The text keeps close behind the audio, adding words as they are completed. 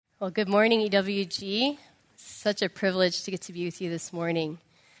Well, good morning, EWG. Such a privilege to get to be with you this morning.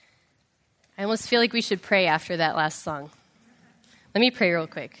 I almost feel like we should pray after that last song. Let me pray real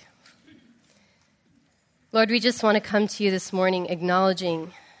quick. Lord, we just want to come to you this morning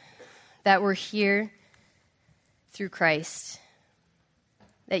acknowledging that we're here through Christ,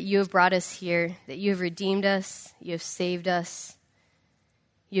 that you have brought us here, that you have redeemed us, you have saved us,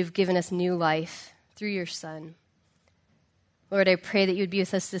 you have given us new life through your Son. Lord, I pray that you would be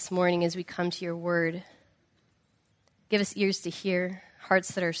with us this morning as we come to your word. Give us ears to hear,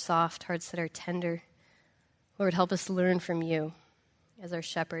 hearts that are soft, hearts that are tender. Lord, help us learn from you as our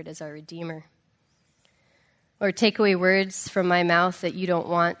shepherd, as our redeemer. Lord, take away words from my mouth that you don't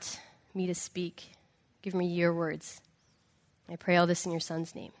want me to speak. Give me your words. I pray all this in your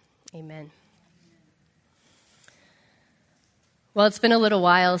Son's name. Amen. Well, it's been a little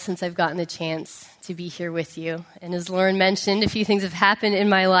while since I've gotten the chance to be here with you. And as Lauren mentioned, a few things have happened in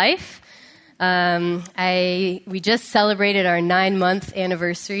my life. We just celebrated our 9-month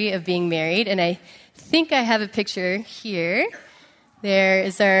anniversary of being married, and I think I have a picture here. There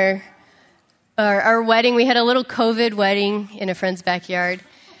is our wedding. We had a little COVID wedding in a friend's backyard.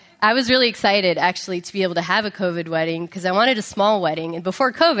 I was really excited, actually, to be able to have a COVID wedding because I wanted a small wedding. And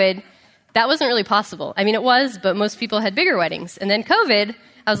before COVID, that wasn't really possible. I mean, it was, but most people had bigger weddings. And then COVID,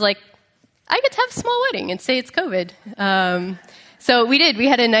 I was like, I get to have a small wedding and say it's COVID. So we did. We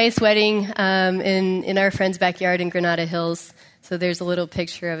had a nice wedding in our friend's backyard in Granada Hills. So there's a little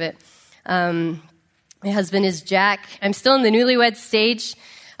picture of it. My husband is Jack. I'm still in the newlywed stage.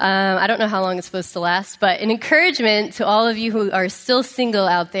 I don't know how long it's supposed to last, but an encouragement to all of you who are still single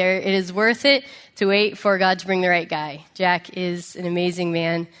out there, it is worth it to wait for God to bring the right guy. Jack is an amazing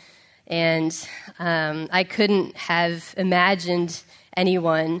man. And I couldn't have imagined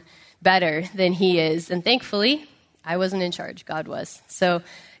anyone better than he is. And thankfully, I wasn't in charge. God was. So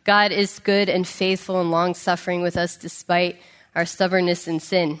God is good and faithful and long-suffering with us despite our stubbornness and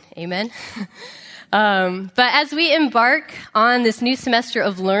sin. Amen? But as we embark on this new semester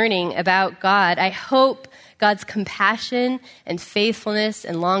of learning about God, I hope God's compassion and faithfulness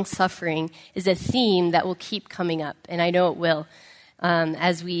and long-suffering is a theme that will keep coming up. And I know it will.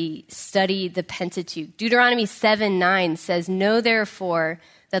 As we study the Pentateuch. Deuteronomy 7:9 says, "Know therefore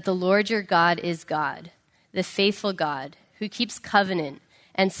that the Lord your God is God, the faithful God, who keeps covenant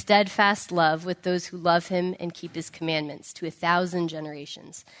and steadfast love with those who love him and keep his commandments to 1,000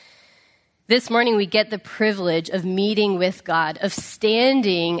 generations." This morning we get the privilege of meeting with God, of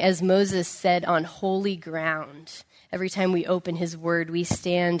standing, as Moses said, on holy ground. Every time we open his word, we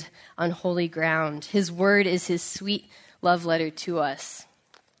stand on holy ground. His word is his sweet love letter to us.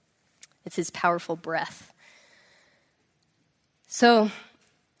 It's his powerful breath. So,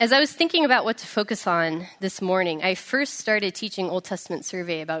 as I was thinking about what to focus on this morning, I first started teaching Old Testament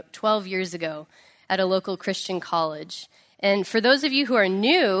survey about 12 years ago at a local Christian college. And for those of you who are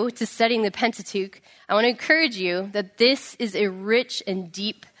new to studying the Pentateuch, I want to encourage you that this is a rich and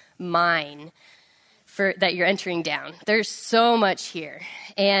deep mine that you're entering down. There's so much here.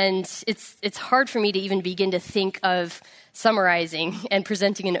 And it's hard for me to even begin to think of summarizing and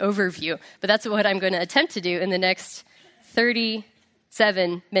presenting an overview. But that's what I'm going to attempt to do in the next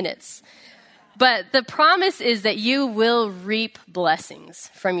 37 minutes. But the promise is that you will reap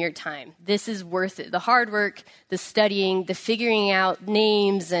blessings from your time. This is worth it. The hard work, the studying, the figuring out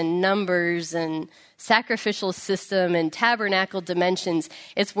names and numbers and sacrificial system and tabernacle dimensions,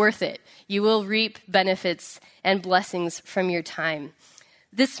 it's worth it. You will reap benefits and blessings from your time.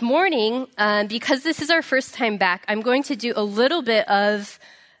 This morning, because this is our first time back, I'm going to do a little bit of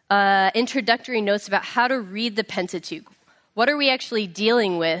introductory notes about how to read the Pentateuch. What are we actually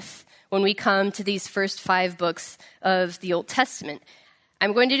dealing with when we come to these first 5 books of the Old Testament?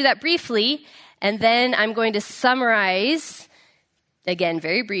 I'm going to do that briefly, and then I'm going to summarize, again,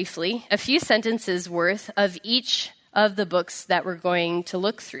 very briefly, a few sentences worth of each of the books that we're going to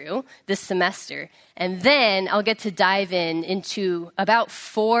look through this semester. And then I'll get to dive into about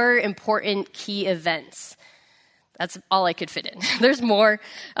 4 important key events. That's all I could fit in. There's more.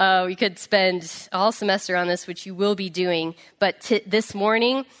 We could spend all semester on this, which you will be doing. But this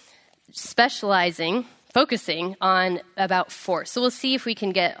morning, focusing on about 4. So we'll see if we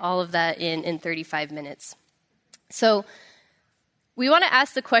can get all of that in 35 minutes. So we want to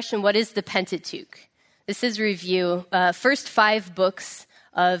ask the question, what is the Pentateuch? This is review, first 5 books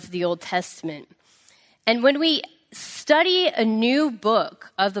of the Old Testament. And when we study a new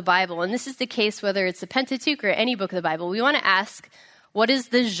book of the Bible, and this is the case whether it's the Pentateuch or any book of the Bible, we want to ask, what is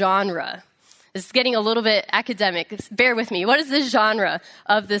the genre? This is getting a little bit academic. Bear with me. What is the genre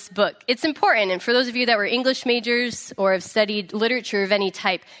of this book? It's important, and for those of you that were English majors or have studied literature of any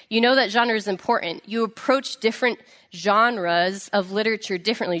type, you know that genre is important. You approach different genres of literature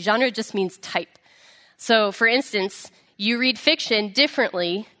differently. Genre just means type. So, for instance, you read fiction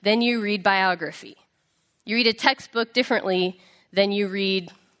differently than you read biography. You read a textbook differently than you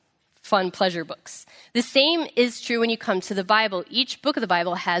read fun pleasure books. The same is true when you come to the Bible. Each book of the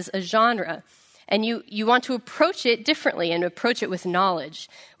Bible has a genre. And you want to approach it differently and approach it with knowledge.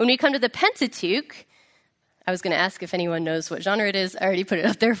 When we come to the Pentateuch, I was going to ask if anyone knows what genre it is. I already put it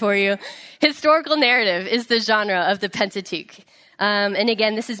up there for you. Historical narrative is the genre of the Pentateuch. And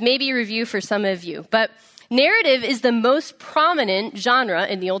again, this is maybe a review for some of you. But narrative is the most prominent genre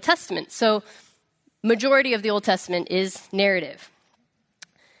in the Old Testament. So majority of the Old Testament is narrative.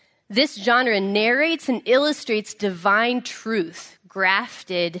 This genre narrates and illustrates divine truth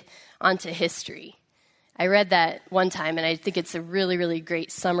grafted onto history. I read that one time, and I think it's a really, really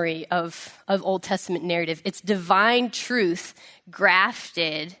great summary of Old Testament narrative. It's divine truth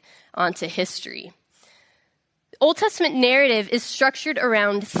grafted onto history. Old Testament narrative is structured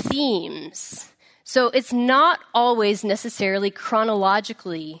around themes, so it's not always necessarily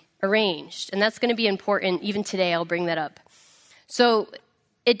chronologically arranged, and that's going to be important. Even today, I'll bring that up. So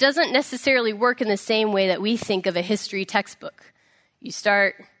it doesn't necessarily work in the same way that we think of a history textbook. You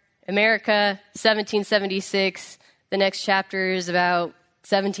start America, 1776. The next chapter is about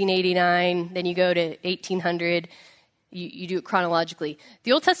 1789. Then you go to 1800. You do it chronologically.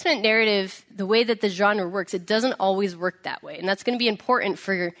 The Old Testament narrative, the way that the genre works, it doesn't always work that way. And that's going to be important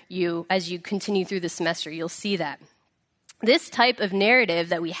for you as you continue through the semester. You'll see that. This type of narrative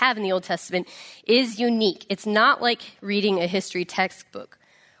that we have in the Old Testament is unique. It's not like reading a history textbook.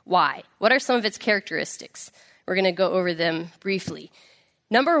 Why? What are some of its characteristics? We're going to go over them briefly.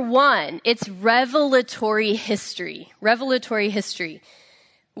 Number one, it's revelatory history. Revelatory history.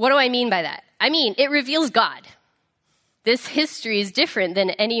 What do I mean by that? I mean, it reveals God. This history is different than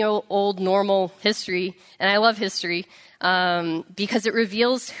any old normal history, and I love history, because it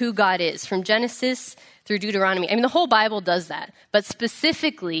reveals who God is, from Genesis through Deuteronomy. I mean, the whole Bible does that, but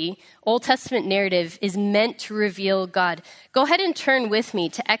specifically, Old Testament narrative is meant to reveal God. Go ahead and turn with me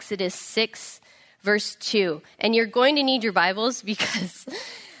to Exodus 6, verse 2. And you're going to need your Bibles because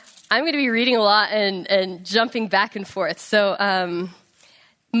I'm going to be reading a lot and jumping back and forth. So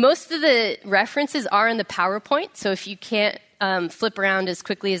most of the references are in the PowerPoint. So if you can't flip around as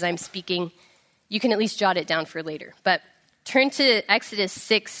quickly as I'm speaking, you can at least jot it down for later. But turn to Exodus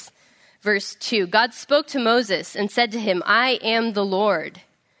 6, verse 2. God spoke to Moses and said to him, I am the Lord.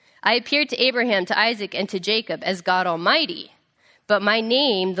 I appeared to Abraham, to Isaac, and to Jacob as God Almighty. But by my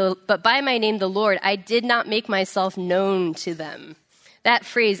name, the Lord, I did not make myself known to them. That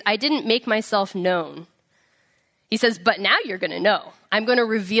phrase, I didn't make myself known. He says, but now you're going to know. I'm going to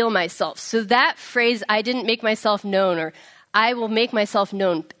reveal myself. So that phrase, I didn't make myself known, or I will make myself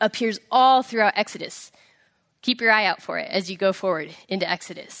known, appears all throughout Exodus. Keep your eye out for it as you go forward into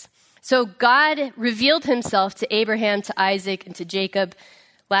Exodus. So God revealed himself to Abraham, to Isaac, and to Jacob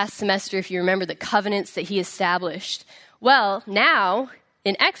last semester, if you remember the covenants that he established. Well, now,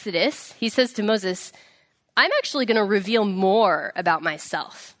 in Exodus, he says to Moses, I'm actually going to reveal more about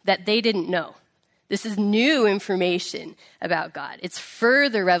myself that they didn't know. This is new information about God. It's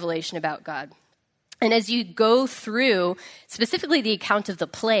further revelation about God. And as you go through, specifically the account of the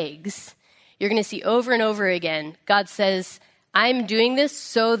plagues, you're going to see over and over again, God says, I'm doing this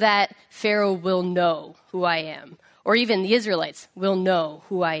so that Pharaoh will know who I am. Or even the Israelites will know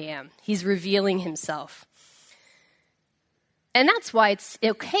who I am. He's revealing himself. And that's why it's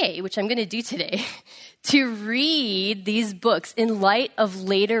okay, which I'm going to do today, to read these books in light of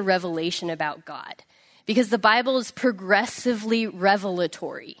later revelation about God. Because the Bible is progressively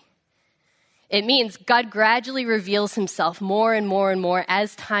revelatory. It means God gradually reveals himself more and more and more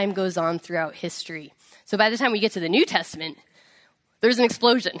as time goes on throughout history. So by the time we get to the New Testament, there's an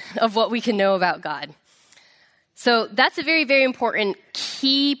explosion of what we can know about God. So that's a very, very important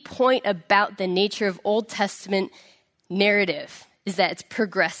key point about the nature of Old Testament narrative, is that it's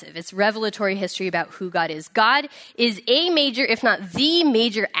progressive. It's revelatory history about who God is. God is a major, if not the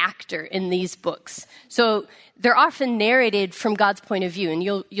major actor in these books. So they're often narrated from God's point of view, and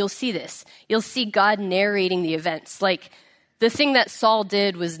you'll see this. You'll see God narrating the events. Like, the thing that Saul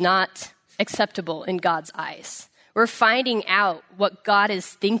did was not acceptable in God's eyes. We're finding out what God is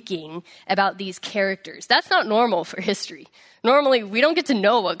thinking about these characters. That's not normal for history. Normally, we don't get to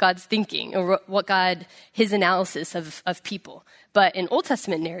know what God's thinking or his analysis of people. But in Old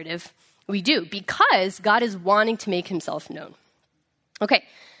Testament narrative, we do, because God is wanting to make himself known. Okay,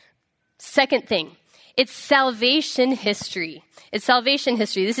 second thing, it's salvation history. It's salvation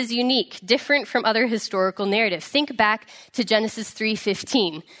history. This is unique, different from other historical narratives. Think back to Genesis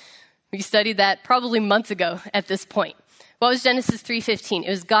 3:15. We studied that probably months ago at this point. What was Genesis 3:15? It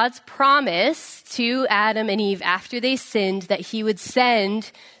was God's promise to Adam and Eve after they sinned that he would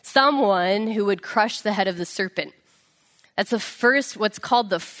send someone who would crush the head of the serpent. That's the first, what's called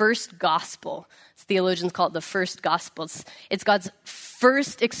the first gospel. Theologians call it the first gospel. It's God's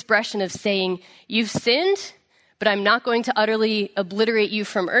first expression of saying, you've sinned, but I'm not going to utterly obliterate you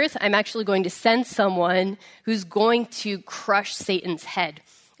from earth. I'm actually going to send someone who's going to crush Satan's head.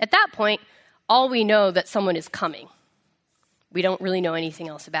 At that point, all we know that someone is coming. We don't really know anything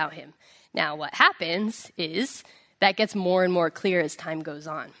else about him. Now, what happens is that gets more and more clear as time goes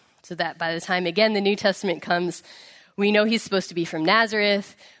on. So that by the time, again, the New Testament comes, we know he's supposed to be from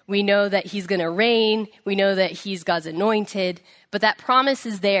Nazareth. We know that he's going to reign. We know that he's God's anointed. But that promise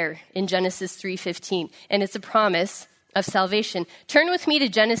is there in Genesis 3:15, and it's a promise of salvation. Turn with me to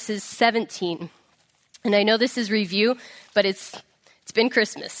Genesis 17. And I know this is review, but it's been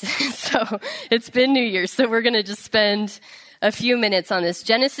Christmas, so it's been New Year's. So we're going to just spend a few minutes on this.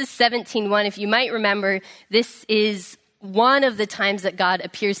 Genesis 17:1, if you might remember, this is one of the times that God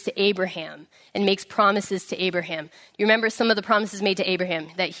appears to Abraham and makes promises to Abraham. You remember some of the promises made to Abraham,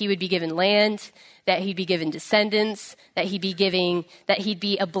 that he would be given land, that he'd be given descendants, that he'd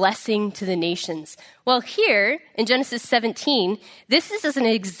be a blessing to the nations. Well, here in Genesis 17, this is as an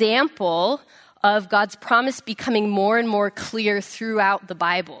example of God's promise becoming more and more clear throughout the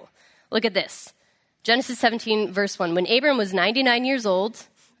Bible. Look at this. Genesis 17, verse 1. When Abram was 99 years old,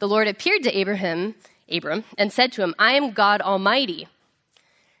 the Lord appeared to Abram, and said to him, I am God Almighty.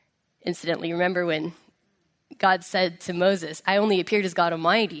 Incidentally, remember when God said to Moses, I only appeared as God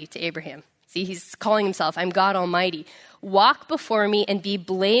Almighty to Abraham. See, he's calling himself, I'm God Almighty. Walk before me and be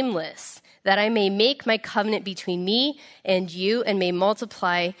blameless, that I may make my covenant between me and you and may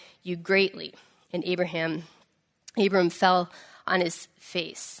multiply you greatly. And Abram fell on his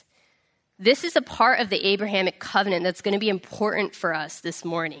face. This is a part of the Abrahamic covenant that's going to be important for us this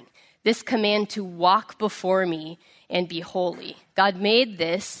morning. This command to walk before me and be holy. God made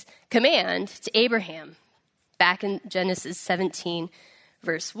this command to Abraham back in Genesis 17,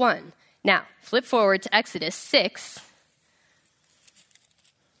 verse 1. Now, flip forward to Exodus 6.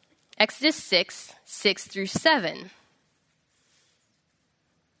 Exodus 6, 6 through 7.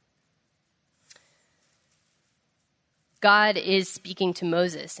 God is speaking to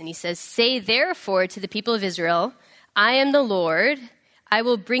Moses, and he says, Say therefore to the people of Israel, I am the Lord. I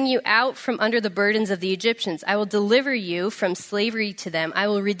will bring you out from under the burdens of the Egyptians. I will deliver you from slavery to them. I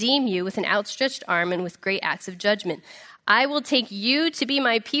will redeem you with an outstretched arm and with great acts of judgment. I will take you to be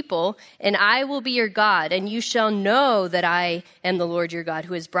my people, and I will be your God, and you shall know that I am the Lord your God,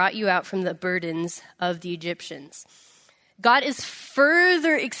 who has brought you out from the burdens of the Egyptians. God is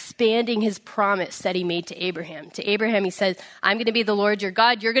further expanding his promise that he made to Abraham. To Abraham, he says, I'm going to be the Lord your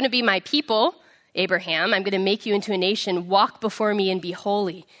God. You're going to be my people, Abraham. I'm going to make you into a nation. Walk before me and be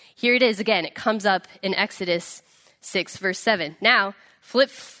holy. Here it is again. It comes up in Exodus 6, verse 7. Now,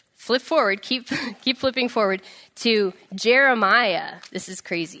 flip forward. Keep flipping forward to Jeremiah. This is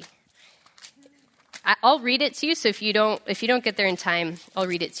crazy. I'll read it to you. So if you don't get there in time, I'll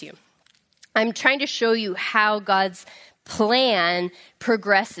read it to you. I'm trying to show you how God's plan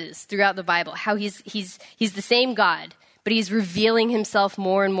progresses throughout the Bible, how he's the same God, but he's revealing himself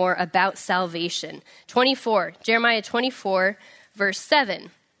more and more about salvation. Jeremiah 24, verse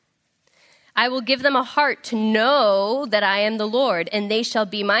 7. I will give them a heart to know that I am the Lord, and they shall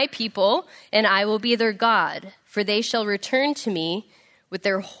be my people, and I will be their God, for they shall return to me with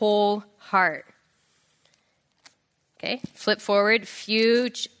their whole heart. Okay, flip forward a few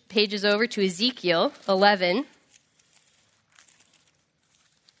pages over to Ezekiel 11.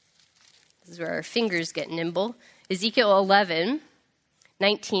 This is where our fingers get nimble. Ezekiel 11,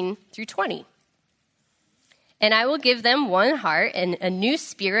 19 through 20. And I will give them one heart, and a new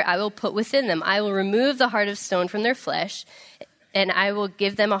spirit I will put within them. I will remove the heart of stone from their flesh, and I will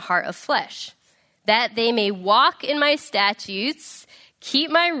give them a heart of flesh, that they may walk in my statutes,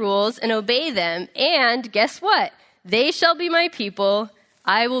 keep my rules, and obey them. And guess what? They shall be my people.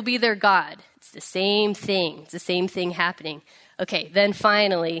 I will be their God. It's the same thing. It's the same thing happening. Okay, then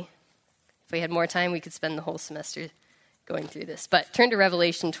finally, if we had more time, we could spend the whole semester going through this. But turn to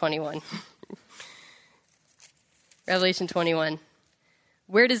Revelation 21. Revelation 21.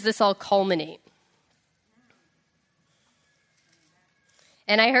 Where does this all culminate?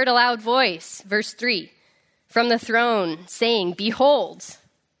 And I heard a loud voice, verse 3, from the throne saying, Behold,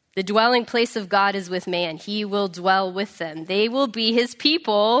 the dwelling place of God is with man. He will dwell with them. They will be his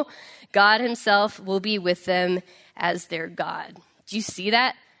people. God himself will be with them as their God. Do you see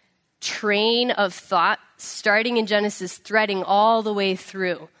that train of thought starting in Genesis, threading all the way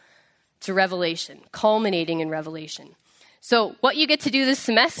through to Revelation, culminating in Revelation? So what you get to do this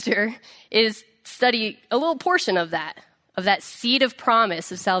semester is study a little portion of that seed of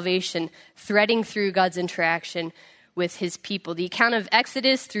promise of salvation threading through God's interaction with his people. The account of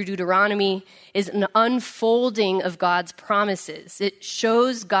Exodus through Deuteronomy is an unfolding of God's promises. It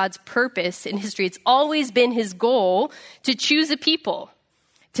shows God's purpose in history. It's always been his goal to choose a people,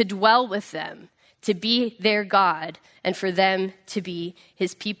 to dwell with them, to be their God, and for them to be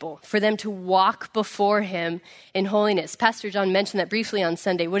his people, for them to walk before him in holiness. Pastor John mentioned that briefly on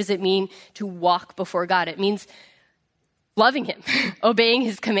Sunday. What does it mean to walk before God? It means loving him, obeying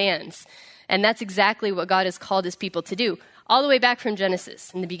his commands. And that's exactly what God has called his people to do, all the way back from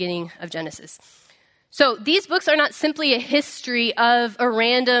Genesis, in the beginning of Genesis. So these books are not simply a history of a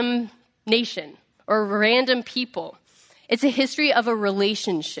random nation or random people. It's a history of a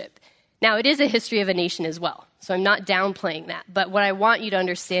relationship. Now, it is a history of a nation as well, so I'm not downplaying that. But what I want you to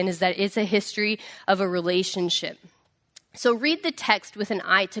understand is that it's a history of a relationship. So read the text with an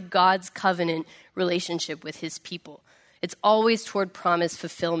eye to God's covenant relationship with his people. It's always toward promise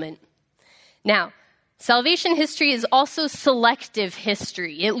fulfillment. Now, salvation history is also selective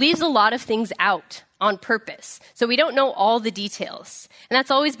history. It leaves a lot of things out on purpose. So we don't know all the details. And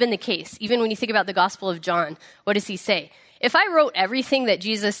that's always been the case. Even when you think about the Gospel of John, what does he say? If I wrote everything that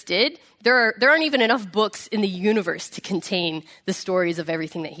Jesus did, there aren't even enough books in the universe to contain the stories of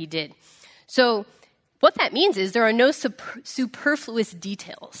everything that he did. So what that means is there are no superfluous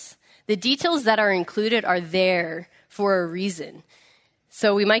details. The details that are included are there for a reason.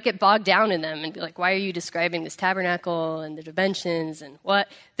 So we might get bogged down in them and be like, why are you describing this tabernacle and the dimensions and what?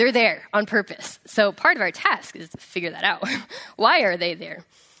 They're there on purpose. So part of our task is to figure that out. Why are they there?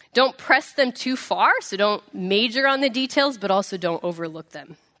 Don't press them too far, so don't major on the details, but also don't overlook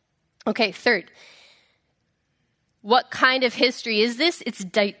them. Okay, third, what kind of history is this? It's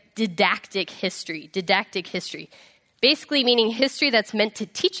didactic history. Didactic history. Basically meaning history that's meant to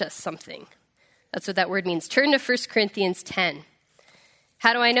teach us something. That's what that word means. Turn to 1 Corinthians 10.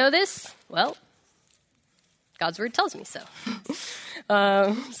 How do I know this? Well, God's word tells me so.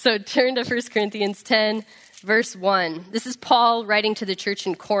 So turn to 1 Corinthians 10, verse 1. This is Paul writing to the church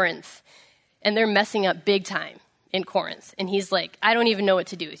in Corinth, and they're messing up big time in Corinth. And he's like, I don't even know what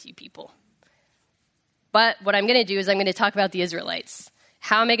to do with you people. But what I'm going to do is I'm going to talk about the Israelites.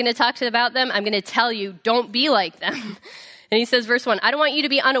 How am I going to talk about them? I'm going to tell you, don't be like them. And he says, verse 1, I don't want you to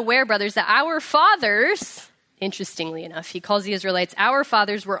be unaware, brothers, that our fathers... Interestingly enough, he calls the Israelites, our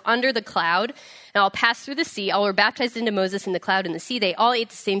fathers were under the cloud and all passed through the sea. All were baptized into Moses in the cloud and the sea. They all ate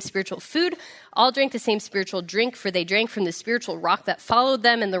the same spiritual food, all drank the same spiritual drink, for they drank from the spiritual rock that followed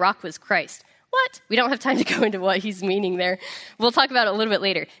them, and the rock was Christ. What? We don't have time to go into what he's meaning there. We'll talk about it a little bit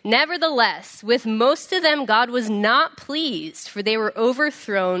later. Nevertheless, with most of them, God was not pleased, for they were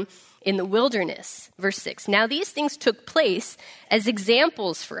overthrown in the wilderness. Verse 6, now these things took place as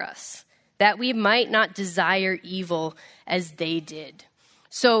examples for us, that we might not desire evil as they did.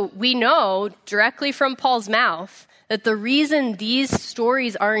 So we know directly from Paul's mouth that the reason these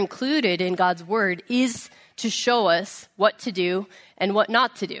stories are included in God's word is to show us what to do and what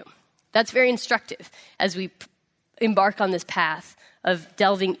not to do. That's very instructive as we embark on this path of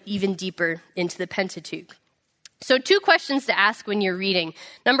delving even deeper into the Pentateuch. So 2 questions to ask when you're reading.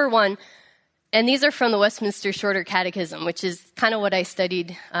 Number 1, and these are from the Westminster Shorter Catechism, which is kind of what I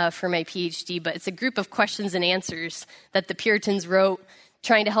studied for my PhD, but it's a group of questions and answers that the Puritans wrote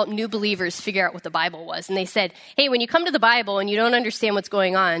trying to help new believers figure out what the Bible was. And they said, hey, when you come to the Bible and you don't understand what's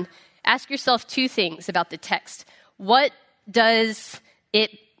going on, ask yourself 2 things about the text. What does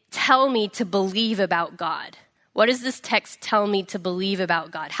it tell me to believe about God? What does this text tell me to believe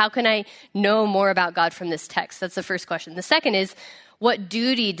about God? How can I know more about God from this text? That's the first question. The second is, what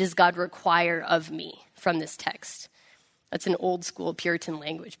duty does God require of me from this text? That's an old school Puritan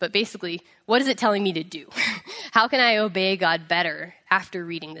language, but basically, what is it telling me to do? How can I obey God better after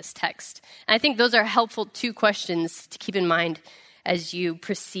reading this text? And I think those are helpful 2 questions to keep in mind as you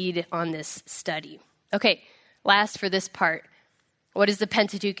proceed on this study. Okay, last for this part. What is the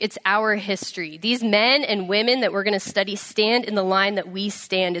Pentateuch? It's our history. These men and women that we're going to study stand in the line that we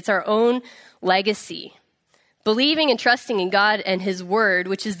stand. It's our own legacy. Believing and trusting in God and his word,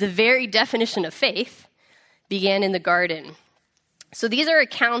 which is the very definition of faith, began in the garden. So these are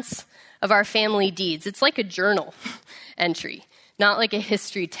accounts of our family deeds. It's like a journal entry, not like a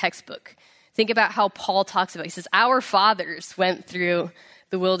history textbook. Think about how Paul talks about it. He says, our fathers went through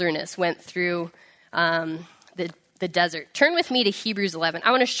the wilderness, went through the the desert. Turn with me to Hebrews 11.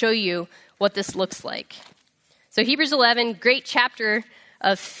 I want to show you what this looks like. So Hebrews 11, great chapter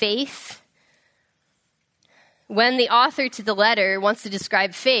of faith. When the author to the letter wants to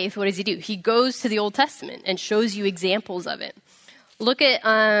describe faith, what does he do? He goes to the Old Testament and shows you examples of it. Look at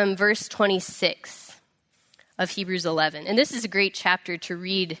verse 26 of Hebrews 11. And this is a great chapter to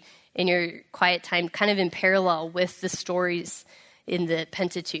read in your quiet time, kind of in parallel with the stories in the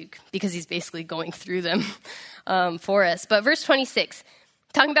Pentateuch, because he's basically going through them for us. But verse 26,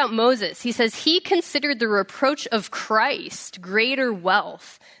 talking about Moses, he says, he considered the reproach of Christ greater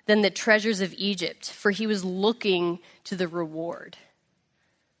wealth than the treasures of Egypt, for he was looking to the reward.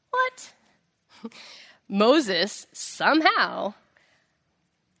 What? Moses somehow,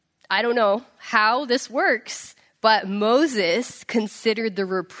 I don't know how this works, but Moses considered the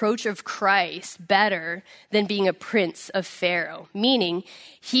reproach of Christ better than being a prince of Pharaoh, meaning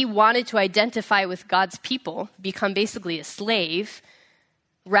he wanted to identify with God's people, become basically a slave,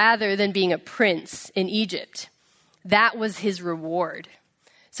 rather than being a prince in Egypt. That was his reward.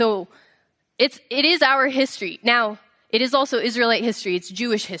 So it is our history. Now, it is also Israelite history. It's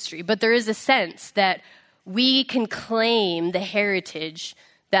Jewish history. But there is a sense that we can claim the heritage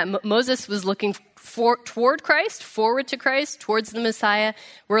that Moses was looking toward Christ, forward to Christ, towards the Messiah.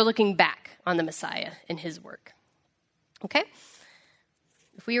 We're looking back on the Messiah and his work. Okay?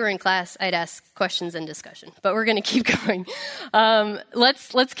 If we were in class, I'd ask questions and discussion, but we're going to keep going.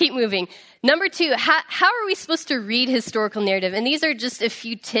 Let's keep moving. Number 2, how are we supposed to read historical narrative? And these are just a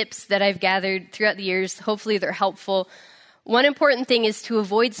few tips that I've gathered throughout the years. Hopefully they're helpful. One important thing is to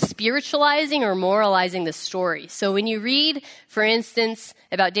avoid spiritualizing or moralizing the story. So when you read, for instance,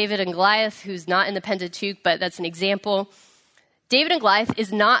 about David and Goliath, who's not in the Pentateuch, but that's an example, David and Goliath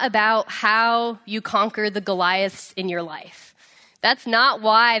is not about how you conquer the Goliaths in your life. That's not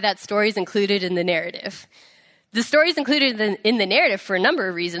why that story is included in the narrative. The story is included in the narrative for a number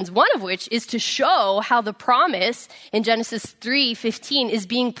of reasons, one of which is to show how the promise in Genesis 3:15 is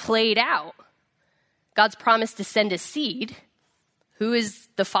being played out. God's promise to send a seed. Who is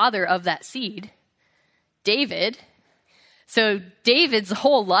the father of that seed? David. So David's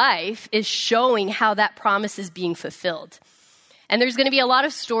whole life is showing how that promise is being fulfilled. And there's going to be a lot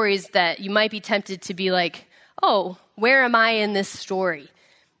of stories that you might be tempted to be like, oh, where am I in this story?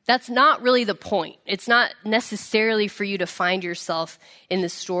 That's not really the point. It's not necessarily for you to find yourself in the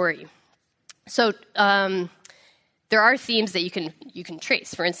story. So there are themes that you can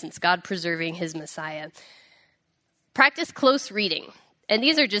trace. For instance, God preserving his Messiah. Practice close reading. And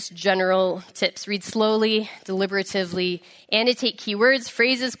these are just general tips. Read slowly, deliberatively, annotate keywords,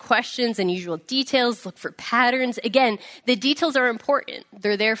 phrases, questions, unusual details. Look for patterns. Again, the details are important.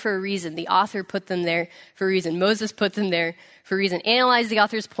 They're there for a reason. The author put them there for a reason. Moses put them there for a reason. Analyze the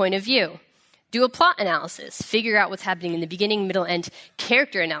author's point of view. Do a plot analysis. Figure out what's happening in the beginning, middle, end.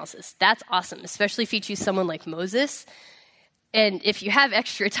 Character analysis. That's awesome, especially if you choose someone like Moses. And if you have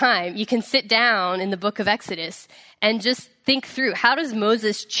extra time, you can sit down in the book of Exodus and just think through, how does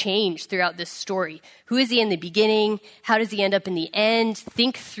Moses change throughout this story? Who is he in the beginning? How does he end up in the end?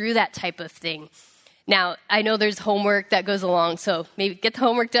 Think through that type of thing. Now, I know there's homework that goes along, so maybe get the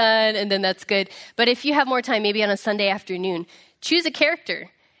homework done, and then that's good. But if you have more time, maybe on a Sunday afternoon, choose a character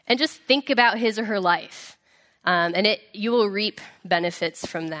and just think about his or her life. And you will reap benefits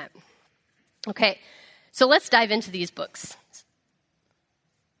from that. Okay, so let's dive into these books.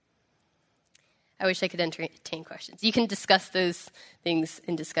 I wish I could entertain questions. You can discuss those things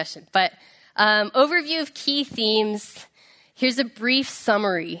in discussion. But overview of key themes. Here's a brief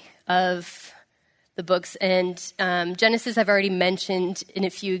summary of the books. And Genesis I've already mentioned in a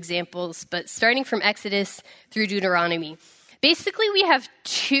few examples, but starting from Exodus through Deuteronomy. Basically, we have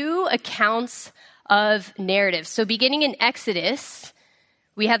 2 accounts of narrative. So beginning in Exodus,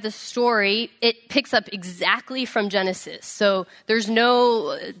 we have the story. It picks up exactly from Genesis. So there's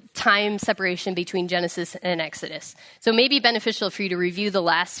no time separation between Genesis and Exodus. So it may be beneficial for you to review the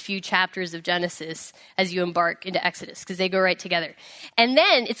last few chapters of Genesis as you embark into Exodus, because they go right together. And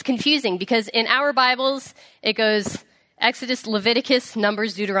then it's confusing because in our Bibles, it goes Exodus, Leviticus,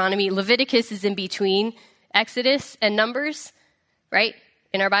 Numbers, Deuteronomy. Leviticus is in between Exodus and Numbers, right?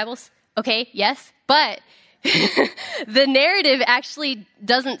 In our Bibles? Okay, yes. But the narrative actually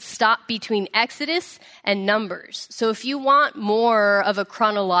doesn't stop between Exodus and Numbers. So if you want more of a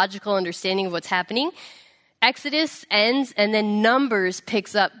chronological understanding of what's happening, Exodus ends and then Numbers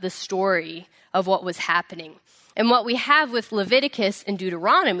picks up the story of what was happening. And what we have with Leviticus and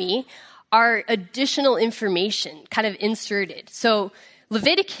Deuteronomy are additional information kind of inserted. So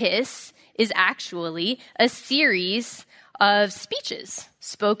Leviticus is actually a series of speeches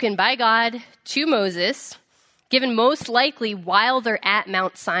spoken by God to Moses given most likely while they're at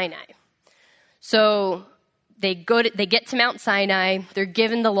Mount Sinai. So they get to Mount Sinai, they're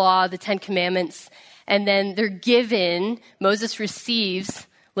given the law, the 10 Commandments, and then Moses receives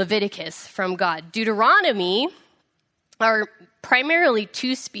Leviticus from God. Deuteronomy are primarily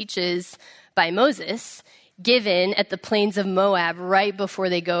 2 speeches by Moses given at the plains of Moab right before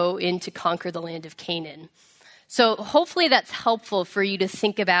they go in to conquer the land of Canaan. So hopefully that's helpful for you to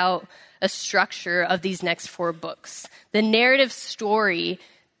think about a structure of these next 4 books. The narrative story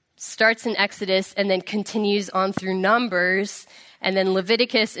starts in Exodus and then continues on through Numbers, and then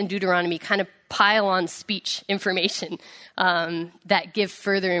Leviticus and Deuteronomy kind of pile on speech information that give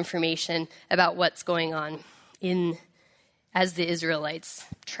further information about what's going on as the Israelites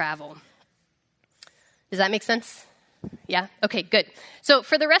travel. Does that make sense? Yeah? Okay, good. So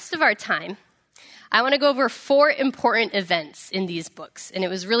for the rest of our time, I want to go over 4 important events in these books, and it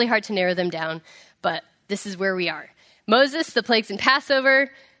was really hard to narrow them down, but this is where we are. Moses, the plagues and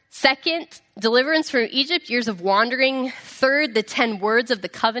Passover. 2nd, deliverance from Egypt, years of wandering. 3rd, the 10 words of the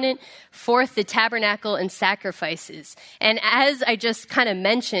covenant. 4th, the tabernacle and sacrifices. And as I just kind of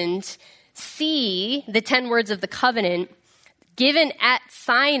mentioned, the 10 words of the covenant, given at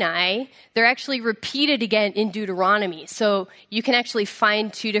Sinai, they're actually repeated again in Deuteronomy. So you can actually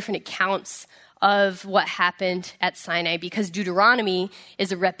find 2 different accounts of what happened at Sinai, because Deuteronomy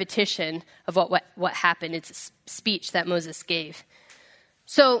is a repetition of what happened. It's a speech that Moses gave.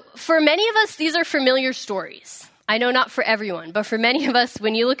 So for many of us, these are familiar stories. I know not for everyone, but for many of us,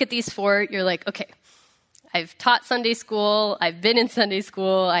 when you look at these 4, you're like, okay, I've taught Sunday school, I've been in Sunday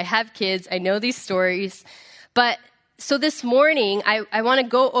school, I have kids, I know these stories. But so this morning, I want to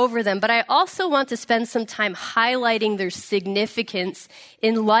go over them, but I also want to spend some time highlighting their significance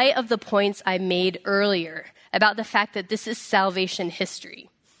in light of the points I made earlier about the fact that this is salvation history.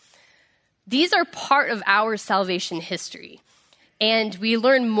 These are part of our salvation history. And we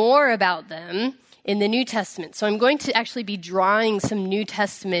learn more about them in the New Testament. So I'm going to actually be drawing some New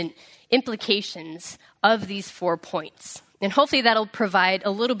Testament implications of these 4 points. And hopefully that'll provide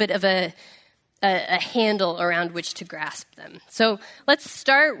a little bit of a handle around which to grasp them. So let's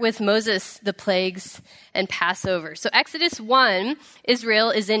start with Moses, the plagues, and Passover. So Exodus 1,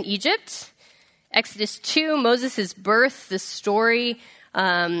 Israel is in Egypt. Exodus 2, Moses' birth, the story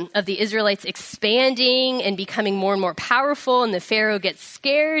of the Israelites expanding and becoming more and more powerful, and the Pharaoh gets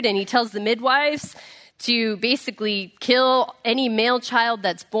scared, and he tells the midwives to basically kill any male child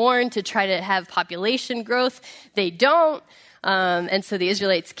that's born to try to have population growth. They don't, and so the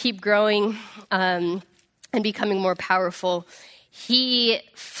Israelites keep growing and becoming more powerful. He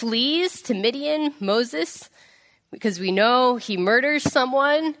flees to Midian, Moses, because we know he murders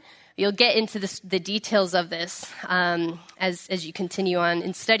someone. You'll get into the details of this as you continue on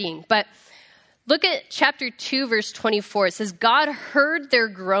in studying. But look at chapter 2, verse 24. It says, God heard their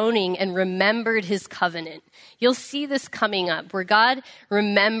groaning and remembered his covenant. You'll see this coming up, where God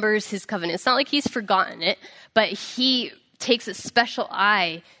remembers his covenant. It's not like he's forgotten it, but he takes a special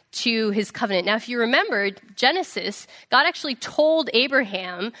eye to his covenant. Now, if you remember Genesis, God actually told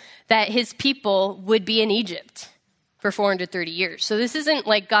Abraham that his people would be in Egypt for 430 years. So this isn't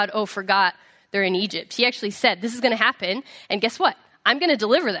like God, forgot they're in Egypt. He actually said, this is going to happen, and guess what? I'm going to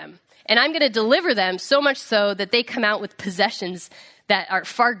deliver them. And I'm going to deliver them so much so that they come out with possessions that are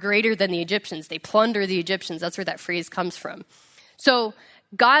far greater than the Egyptians. They plunder the Egyptians. That's where that phrase comes from. So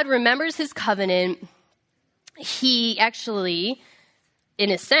God remembers his covenant. He actually, in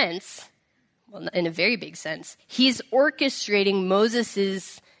a sense, well, in a very big sense, he's orchestrating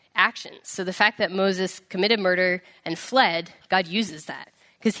Moses's actions. So the fact that Moses committed murder and fled, God uses that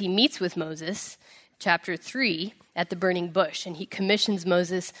because he meets with Moses, chapter 3, at the burning bush, and he commissions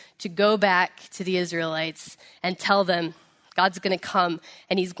Moses to go back to the Israelites and tell them God's going to come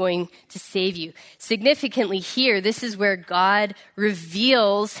and he's going to save you. Significantly here, this is where God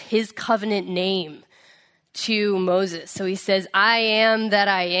reveals his covenant name to Moses. So he says, I am that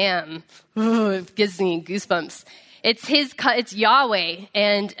I am. Ooh, it gives me goosebumps. It's Yahweh,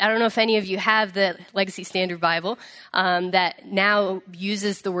 and I don't know if any of you have the Legacy Standard Bible that now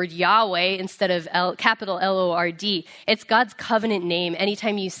uses the word Yahweh instead of capital L-O-R-D. It's God's covenant name.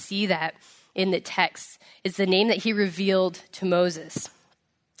 Anytime you see that in the text, it's the name that he revealed to Moses.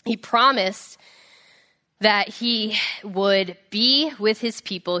 He promised that he would be with his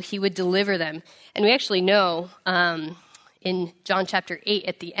people, he would deliver them. And we actually know in John chapter 8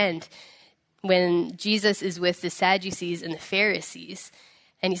 at the end, when Jesus is with the Sadducees and the Pharisees,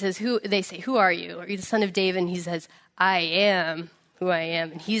 and he says, they say, who are you? Are you the son of David? And he says, I am who I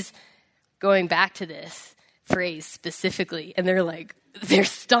am. And he's going back to this phrase specifically. And they're like, they're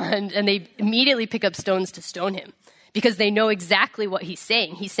stunned and they immediately pick up stones to stone him because they know exactly what he's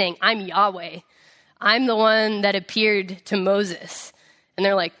saying. He's saying, I'm Yahweh. I'm the one that appeared to Moses. And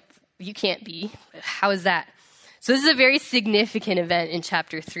they're like, you can't be. How is that? So this is a very significant event in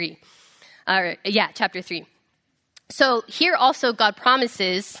chapter 3. Chapter 3. So here also God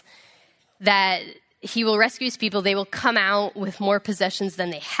promises that he will rescue his people. They will come out with more possessions than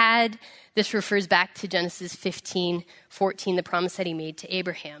they had. This refers back to Genesis 15:14, the promise that he made to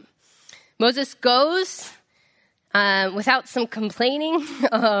Abraham. Moses goes without some complaining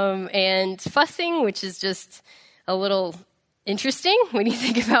and fussing, which is just a little interesting when you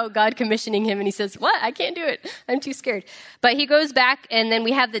think about God commissioning him and he says, what? I can't do it. I'm too scared. But he goes back, and then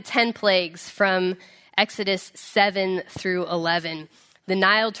we have the 10 plagues from Exodus 7 through 11. The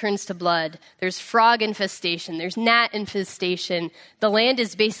Nile turns to blood. There's frog infestation. There's gnat infestation. The land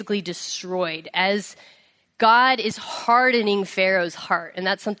is basically destroyed as God is hardening Pharaoh's heart. And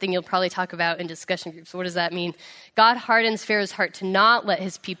that's something you'll probably talk about in discussion groups. What does that mean? God hardens Pharaoh's heart to not let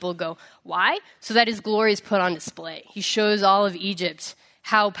his people go. Why? So that his glory is put on display. He shows all of Egypt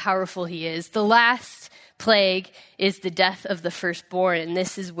how powerful he is. The last plague is the death of the firstborn. And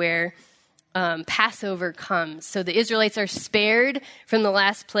this is where Passover comes. So the Israelites are spared from the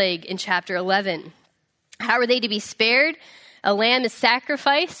last plague in chapter 11. How are they to be spared? A lamb is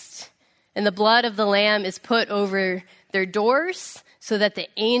sacrificed, and the blood of the lamb is put over their doors so that the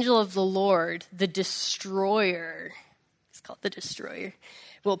angel of the Lord, the destroyer, it's called the destroyer,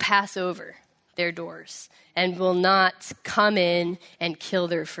 will pass over their doors and will not come in and kill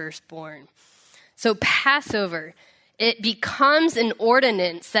their firstborn. So Passover, it becomes an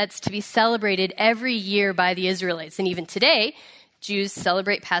ordinance that's to be celebrated every year by the Israelites. And even today, Jews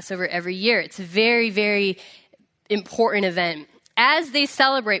celebrate Passover every year. It's a very, very important event. As they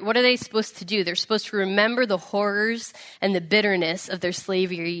celebrate, what are they supposed to do? They're supposed to remember the horrors and the bitterness of their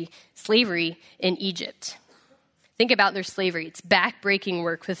slavery in Egypt. Think about their slavery. It's back-breaking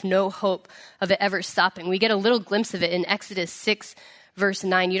work with no hope of it ever stopping. We get a little glimpse of it in Exodus 6, verse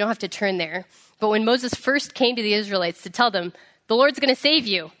 9. You don't have to turn there. But when Moses first came to the Israelites to tell them, the Lord's going to save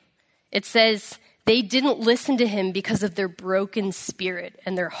you, it says they didn't listen to him because of their broken spirit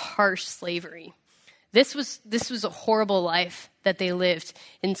and their harsh slavery. This was a horrible life that they lived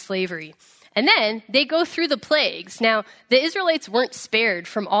in slavery. And then they go through the plagues. Now, the Israelites weren't spared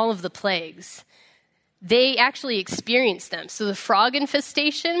from all of the plagues. They actually experienced them. So the frog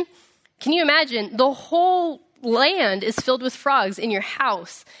infestation, can you imagine? The whole land is filled with frogs in your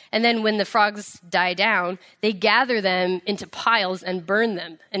house. And then when the frogs die down, they gather them into piles and burn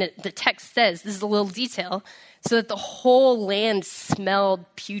them. And the text says, this is a little detail, so that the whole land smelled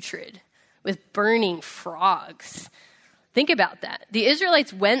putrid with burning frogs. Think about that. The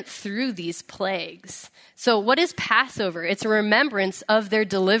Israelites went through these plagues. So what is Passover? It's a remembrance of their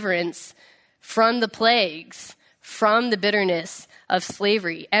deliverance from the plagues, from the bitterness of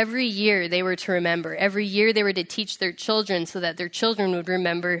slavery. Every year they were to remember. Every year they were to teach their children so that their children would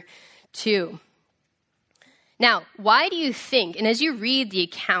remember too. Now, why do you think, and as you read the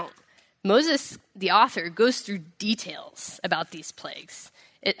account, Moses, the author, goes through details about these plagues.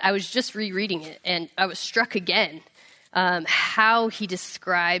 I was just rereading it, and I was struck again how he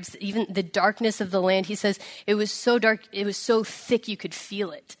describes even the darkness of the land. He says, it was so dark, it was so thick you could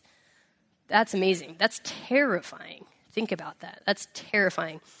feel it. That's amazing. That's terrifying. Think about that. That's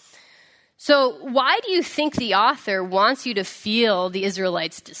terrifying. So why do you think the author wants you to feel the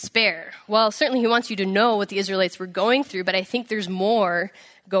Israelites' despair? Well, certainly he wants you to know what the Israelites were going through, but I think there's more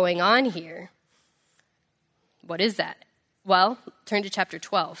going on here. What is that? Well, turn to chapter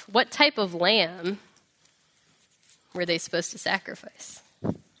 12. What type of lamb were they supposed to sacrifice?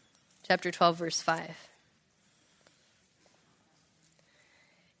 Chapter 12, verse 5.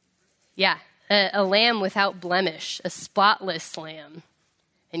 Yeah, a lamb without blemish, a spotless lamb.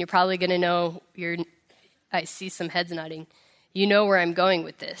 And you're probably going to know, I see some heads nodding. You know where I'm going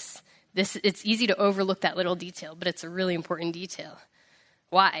with this. It's easy to overlook that little detail, but it's a really important detail.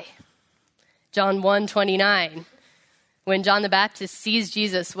 Why? John 1:29. When John the Baptist sees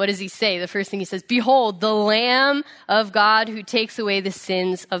Jesus, what does he say? The first thing he says, behold, the Lamb of God who takes away the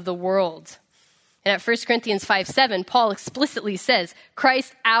sins of the world. And at 1 Corinthians 5:7, Paul explicitly says,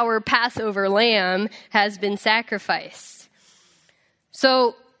 Christ, our Passover lamb, has been sacrificed.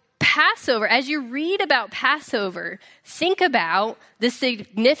 So Passover, as you read about Passover, think about the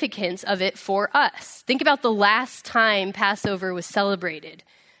significance of it for us. Think about the last time Passover was celebrated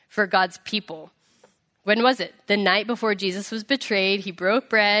for God's people. When was it? The night before Jesus was betrayed. He broke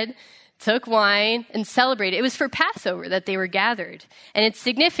bread. took wine, and celebrated. It was for Passover that they were gathered. And it's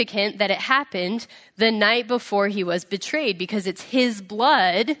significant that it happened the night before he was betrayed, because it's his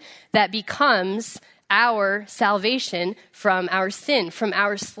blood that becomes our salvation from our sin, from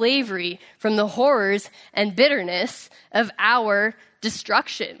our slavery, from the horrors and bitterness of our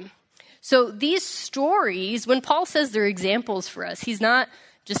destruction. So these stories, when Paul says they're examples for us, he's not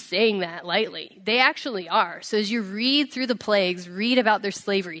just saying that lightly. They actually are. So as you read through the plagues, read about their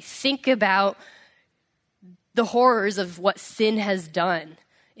slavery, think about the horrors of what sin has done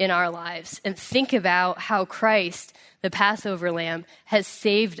in our lives, and think about how Christ, the Passover lamb, has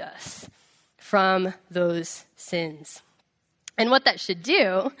saved us from those sins. And what that should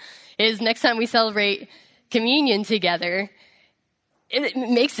do is next time we celebrate communion together, it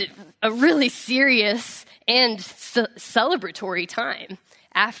makes it a really serious and celebratory time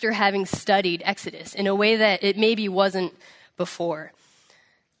after having studied Exodus in a way that it maybe wasn't before.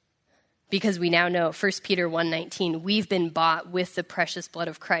 Because we now know, 1 Peter 1:19, we've been bought with the precious blood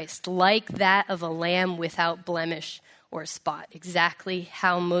of Christ, like that of a lamb without blemish or spot, exactly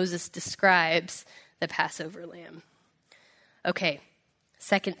how Moses describes the Passover lamb. Okay,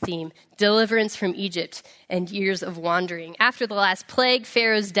 second theme, deliverance from Egypt and years of wandering. After the last plague,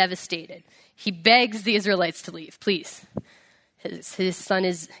 Pharaoh's devastated. He begs the Israelites to leave, please. His son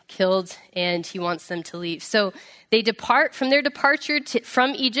is killed and he wants them to leave. So they depart from their departure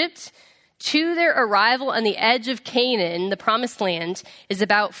from Egypt to their arrival on the edge of Canaan, the promised land, is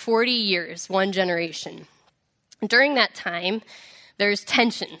about 40 years, one generation. During that time, there's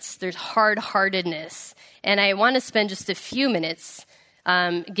tensions, there's hard-heartedness, and I want to spend just a few minutes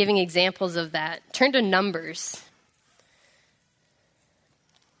giving examples of that. Turn to Numbers.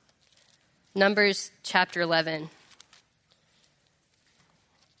 Numbers chapter 11.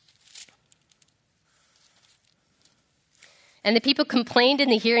 And the people complained in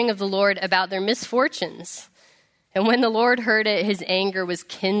the hearing of the Lord about their misfortunes. And when the Lord heard it, his anger was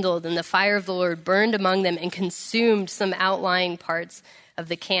kindled, and the fire of the Lord burned among them and consumed some outlying parts of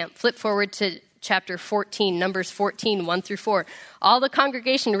the camp. Flip forward to chapter 14, Numbers 14, 1-4. All the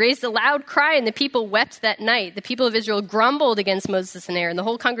congregation raised a loud cry, and the people wept that night. The people of Israel grumbled against Moses and Aaron. The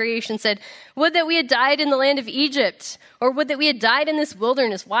whole congregation said, "Would that we had died in the land of Egypt, or would that we had died in this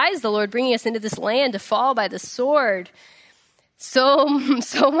wilderness. Why is the Lord bringing us into this land to fall by the sword?" So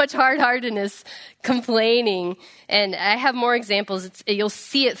much hard-heartedness, complaining. And I have more examples. You'll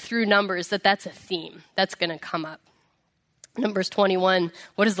see it through Numbers that's a theme that's going to come up. Numbers 21,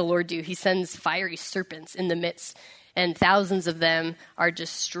 what does the Lord do? He sends fiery serpents in the midst, and thousands of them are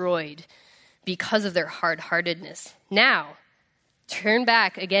destroyed because of their hard-heartedness. Now, turn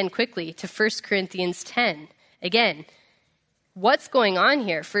back again quickly to 1 Corinthians 10. Again, what's going on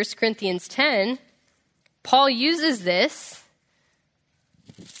here? 1 Corinthians 10, Paul uses this.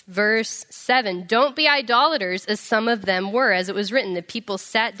 Verse 7, don't be idolaters as some of them were, as it was written, the people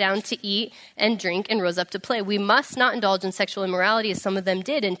sat down to eat and drink and rose up to play. We must not indulge in sexual immorality as some of them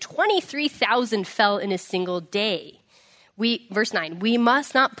did, and 23,000 fell in a single day. Verse 9, we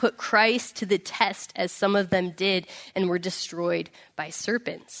must not put Christ to the test as some of them did and were destroyed by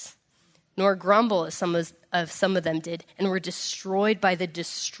serpents, nor grumble as some of them did and were destroyed by the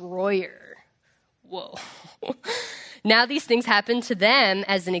destroyer. Whoa. Now these things happened to them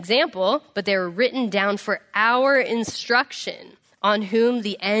as an example, but they were written down for our instruction, on whom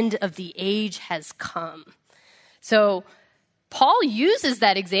the end of the age has come. So Paul uses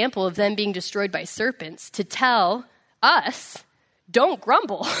that example of them being destroyed by serpents to tell us, don't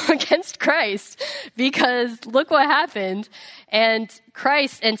grumble against Christ, because look what happened. And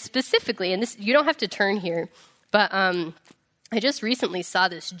Christ, and specifically, and this, you don't have to turn here, but I just recently saw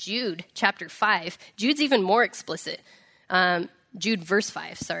this, Jude chapter 5. Jude's even more explicit. Jude verse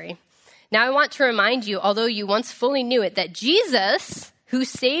 5, sorry. Now I want to remind you, although you once fully knew it, that Jesus, who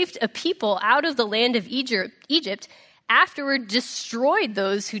saved a people out of the land of Egypt, afterward destroyed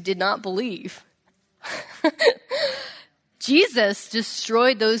those who did not believe. Jesus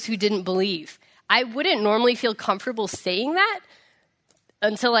destroyed those who didn't believe. I wouldn't normally feel comfortable saying that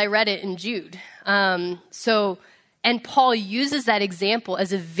until I read it in Jude. And Paul uses that example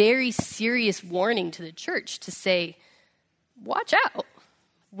as a very serious warning to the church to say, watch out.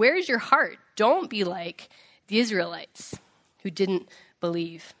 Where's your heart? Don't be like the Israelites who didn't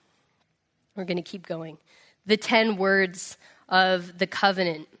believe. We're going to keep going. The 10 words of the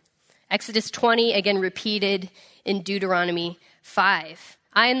covenant. Exodus 20, again repeated in Deuteronomy 5.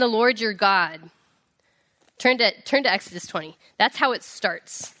 I am the Lord your God. Turn to Exodus 20. That's how it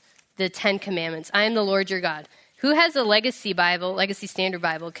starts, the 10 commandments. I am the Lord your God. Who has a Legacy Bible, Legacy Standard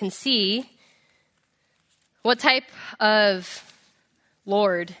Bible, can see what type of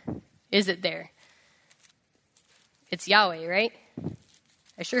Lord is it there? It's Yahweh, right?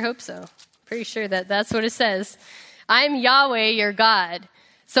 I sure hope so. Pretty sure that's what it says. I'm Yahweh, your God.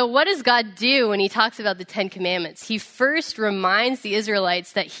 So what does God do when he talks about the Ten Commandments? He first reminds the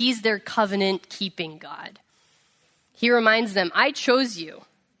Israelites that he's their covenant-keeping God. He reminds them, I chose you.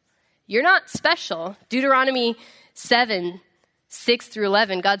 You're not special. Deuteronomy 7, 6 through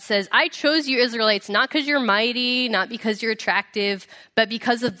 11, God says, I chose you Israelites not because you're mighty, not because you're attractive, but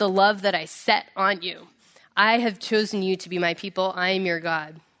because of the love that I set on you. I have chosen you to be my people. I am your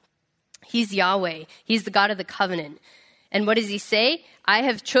God. He's Yahweh. He's the God of the covenant. And what does he say? I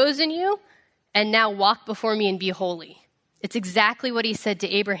have chosen you, and now walk before me and be holy. It's exactly what he said to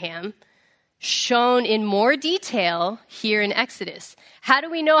Abraham, shown in more detail here in Exodus. How do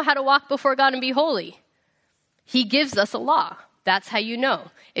we know how to walk before God and be holy? He gives us a law. That's how you know.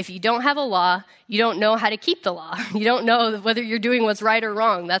 If you don't have a law, you don't know how to keep the law. You don't know whether you're doing what's right or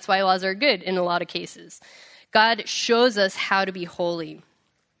wrong. That's why laws are good in a lot of cases. God shows us how to be holy.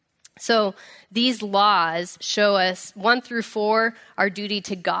 So these laws show us 1 through 4, our duty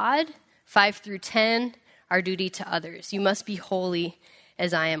to God, 5 through 10, our duty to others. You must be holy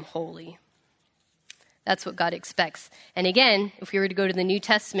as I am holy. That's what God expects. And again, if we were to go to the New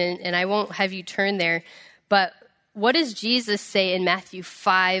Testament, and I won't have you turn there, but what does Jesus say in Matthew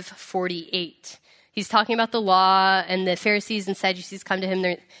 5:48? He's talking about the law, and the Pharisees and Sadducees come to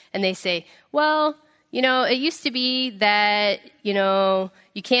him, and they say, well, it used to be that,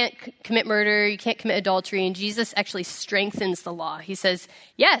 you can't commit murder, you can't commit adultery, and Jesus actually strengthens the law. He says,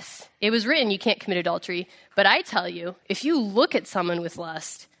 yes, it was written you can't commit adultery, but I tell you, if you look at someone with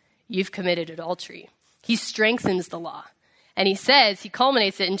lust, you've committed adultery. He strengthens the law. And he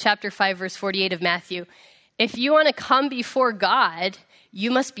culminates it in chapter 5, verse 48 of Matthew. If you want to come before God,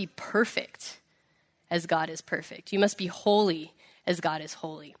 you must be perfect as God is perfect. You must be holy as God is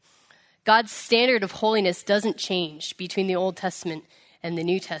holy. God's standard of holiness doesn't change between the Old Testament and the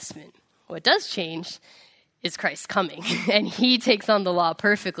New Testament. What does change is Christ coming, and he takes on the law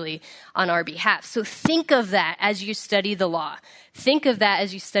perfectly on our behalf. So think of that as you study the law. Think of that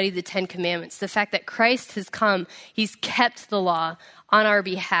as you study the Ten Commandments, the fact that Christ has come, he's kept the law on our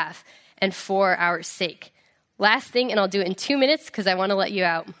behalf and for our sake. Last thing, and I'll do it in 2 minutes because I want to let you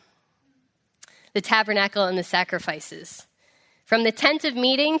out. The tabernacle and the sacrifices. From the tent of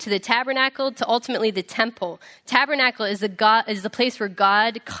meeting to the tabernacle to ultimately the temple. Tabernacle is the place where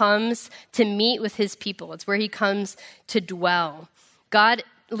God comes to meet with his people. It's where he comes to dwell.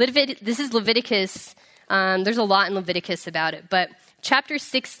 This is Leviticus. There's a lot in Leviticus about it, but chapter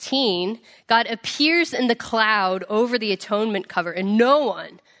 16, God appears in the cloud over the atonement cover, and no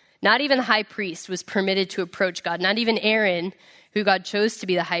one, not even the high priest, was permitted to approach God. Not even Aaron, who God chose to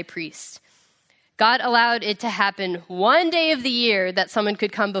be the high priest. God allowed it to happen one day of the year that someone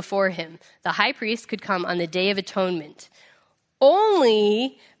could come before him. The high priest could come on the Day of Atonement,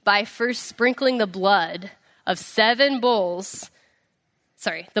 only by first sprinkling the blood of the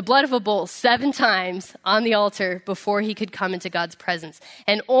blood of a bull 7 times on the altar before he could come into God's presence,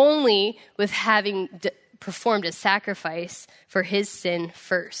 and only with having performed a sacrifice for his sin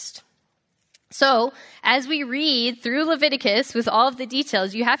first. So, as we read through Leviticus with all of the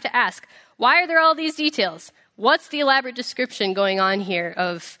details, you have to ask, why are there all these details? What's the elaborate description going on here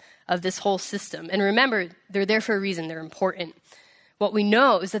of this whole system? And remember, they're there for a reason. They're important. What we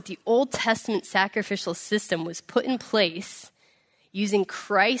know is that the Old Testament sacrificial system was put in place using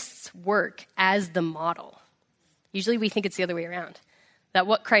Christ's work as the model. Usually we think it's the other way around, that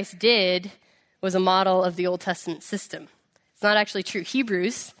what Christ did was a model of the Old Testament system. It's not actually true.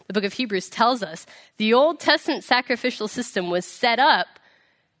 The book of Hebrews tells us the Old Testament sacrificial system was set up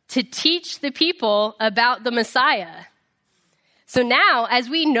to teach the people about the Messiah. So now, as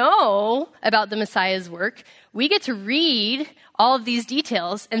we know about the Messiah's work, we get to read all of these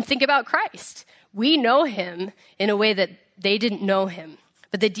details and think about Christ. We know him in a way that they didn't know him,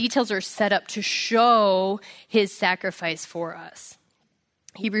 but the details are set up to show his sacrifice for us.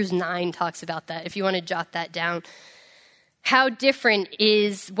 Hebrews 9 talks about that, if you want to jot that down. How different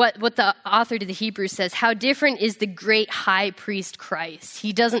is, what the author to the Hebrews says, how different is the great high priest Christ?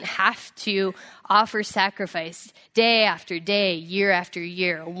 He doesn't have to offer sacrifice day after day, year after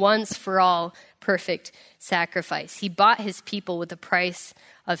year, once for all perfect sacrifice. He bought his people with the price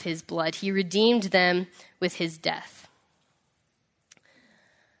of his blood. He redeemed them with his death.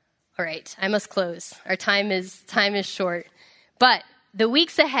 All right, I must close. Our time is short. But the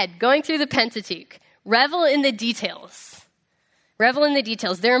weeks ahead, going through the Pentateuch, revel in the details. Revel in the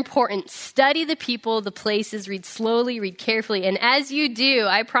details. They're important. Study the people, the places, read slowly, read carefully. And as you do,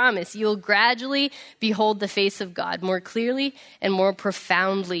 I promise, you'll gradually behold the face of God more clearly and more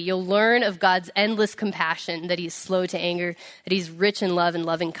profoundly. You'll learn of God's endless compassion, that he's slow to anger, that he's rich in love and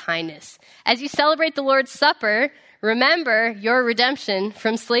loving kindness. As you celebrate the Lord's Supper, remember your redemption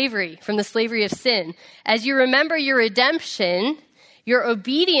from slavery, from the slavery of sin. As you remember your redemption, your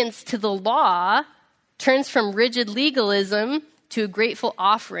obedience to the law turns from rigid legalism to a grateful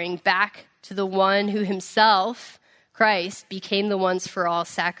offering back to the one who himself, Christ, became the once for all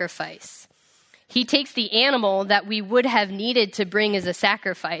sacrifice. He takes the animal that we would have needed to bring as a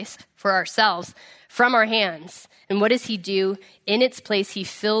sacrifice for ourselves from our hands. And what does he do? In its place, he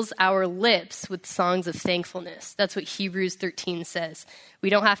fills our lips with songs of thankfulness. That's what Hebrews 13 says. We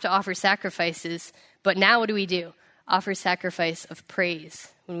don't have to offer sacrifices, but now what do? Offer sacrifice of praise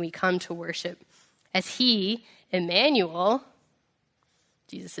when we come to worship. As he, Emmanuel,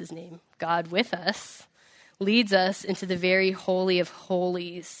 Jesus' name, God with us, leads us into the very holy of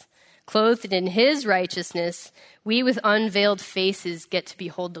holies. Clothed in his righteousness, we with unveiled faces get to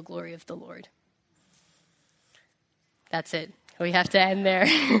behold the glory of the Lord. That's it. We have to end there.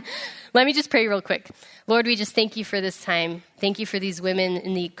 Let me just pray real quick. Lord, we just thank you for this time. Thank you for these women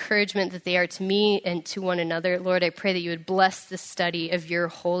and the encouragement that they are to me and to one another. Lord, I pray that you would bless the study of your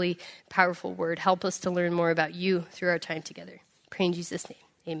holy, powerful word. Help us to learn more about you through our time together. Pray in Jesus' name.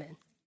 Amen.